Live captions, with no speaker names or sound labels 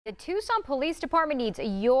The Tucson Police Department needs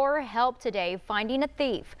your help today finding a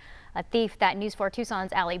thief. A thief that News 4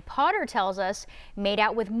 Tucson's Allie Potter tells us made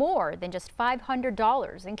out with more than just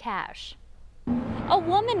 $500 in cash. A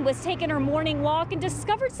woman was taking her morning walk and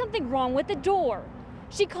discovered something wrong with the door.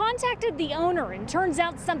 She contacted the owner and turns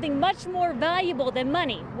out something much more valuable than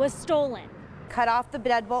money was stolen. Cut off the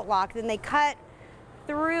deadbolt lock, then they cut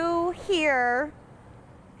through here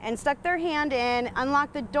and stuck their hand in,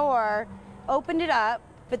 unlocked the door, opened it up.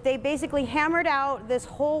 But they basically hammered out this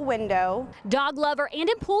whole window. Dog lover and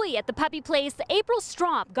employee at the puppy place, April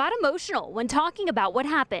Stromp, got emotional when talking about what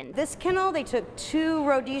happened. This kennel, they took 2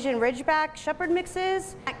 Rhodesian Ridgeback Shepherd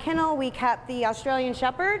mixes. At kennel, we kept the Australian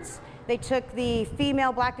Shepherds. They took the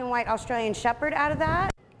female black and white Australian Shepherd out of that.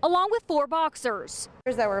 Along with 4 boxers.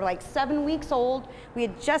 That were like 7 weeks old. We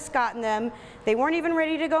had just gotten them. They weren't even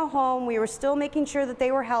ready to go home. We were still making sure that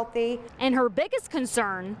they were healthy. And her biggest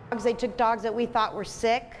concern. They took dogs that we thought were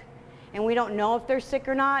sick, and we don't know if they're sick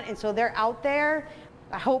or not, and so they're out there.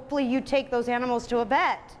 Hopefully you take those animals to a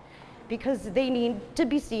vet because they need to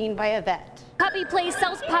be seen by a vet. Puppy Place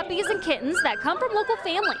sells puppies and kittens that come from local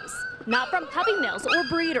families, not from puppy mills or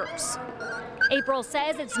breeders. April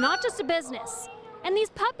says it's not just a business. And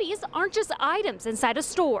these puppies aren't just items inside a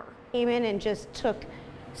store. Came in and just took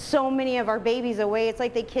so many of our babies away. It's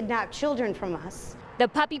like they kidnapped children from us. The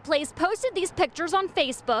Puppy Place posted these pictures on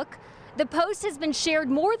Facebook. The post has been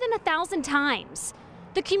shared more than 1,000 times.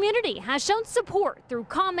 The community has shown support through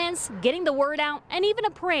comments, getting the word out, and even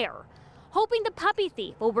a prayer, hoping the puppy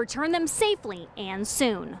thief will return them safely and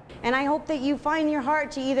soon. And I hope that you find your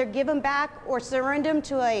heart to either give them back or surrender them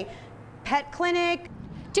to a pet clinic.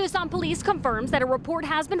 Tucson police confirms that a report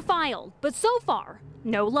has been filed, but so far,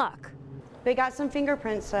 no luck. They got some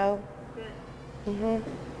fingerprints, so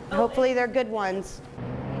hopefully they're good ones.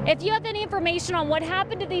 If you have any information on what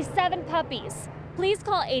happened to these 7 puppies, please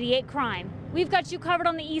call 88 Crime. We've got you covered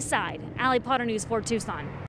on the east side. Allie Potter, News 4 Tucson.